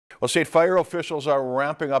Well, state fire officials are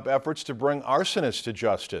ramping up efforts to bring arsonists to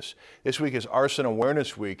justice. This week is Arson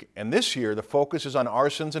Awareness Week, and this year the focus is on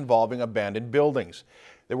arsons involving abandoned buildings.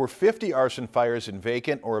 There were 50 arson fires in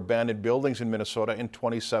vacant or abandoned buildings in Minnesota in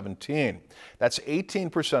 2017. That's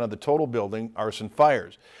 18% of the total building arson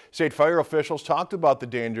fires. State fire officials talked about the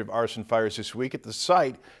danger of arson fires this week at the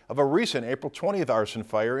site of a recent April 20th arson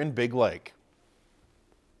fire in Big Lake.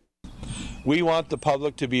 We want the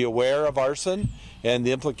public to be aware of arson and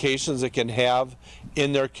the implications it can have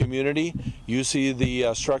in their community. You see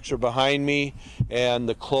the structure behind me and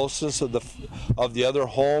the closeness of the other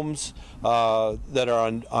homes that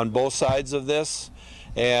are on both sides of this.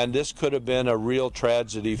 And this could have been a real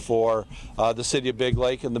tragedy for the city of Big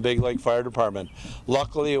Lake and the Big Lake Fire Department.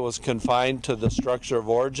 Luckily, it was confined to the structure of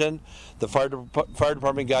origin. The fire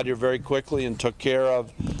department got here very quickly and took care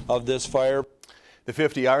of this fire. The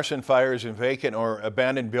 50 arson fires in vacant or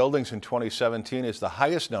abandoned buildings in 2017 is the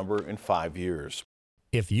highest number in 5 years.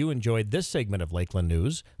 If you enjoyed this segment of Lakeland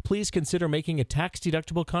News, please consider making a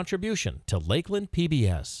tax-deductible contribution to Lakeland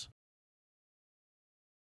PBS.